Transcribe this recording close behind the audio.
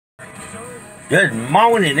Good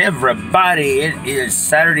morning, everybody. It is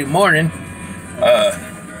Saturday morning,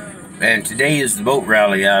 and today is the boat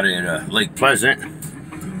rally out at Lake Pleasant.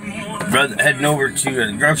 Brother heading over to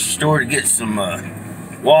the grocery store to get some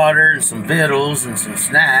water and some victuals and some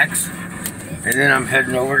snacks, and then I'm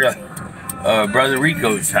heading over to Brother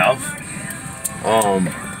Rico's house.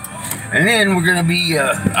 And then we're gonna be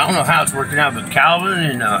I don't know how it's working out, but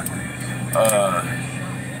Calvin and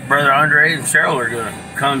Brother Andre and Cheryl are gonna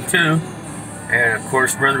come too. And of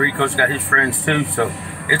course, Brother Rico's got his friends too, so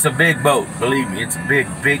it's a big boat. Believe me, it's a big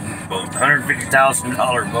boat,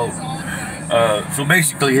 $150,000 boat. So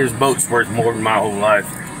basically, his boat's worth more than my whole life.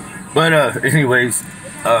 But anyways,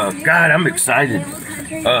 God, I'm excited.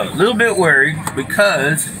 A little bit worried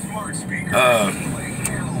because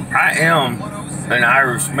I am an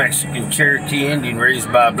Irish Mexican Cherokee Indian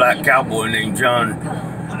raised by a black cowboy named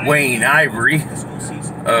John Wayne Ivory.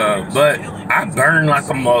 But I burn like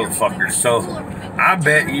a motherfucker, so I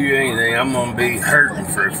bet you anything I'm gonna be hurting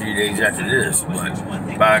for a few days after this. But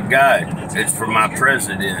by God, it's for my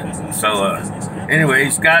president. So,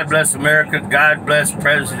 anyways, God bless America. God bless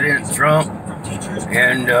President Trump.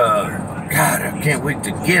 And God, I can't wait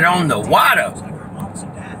to get on the water.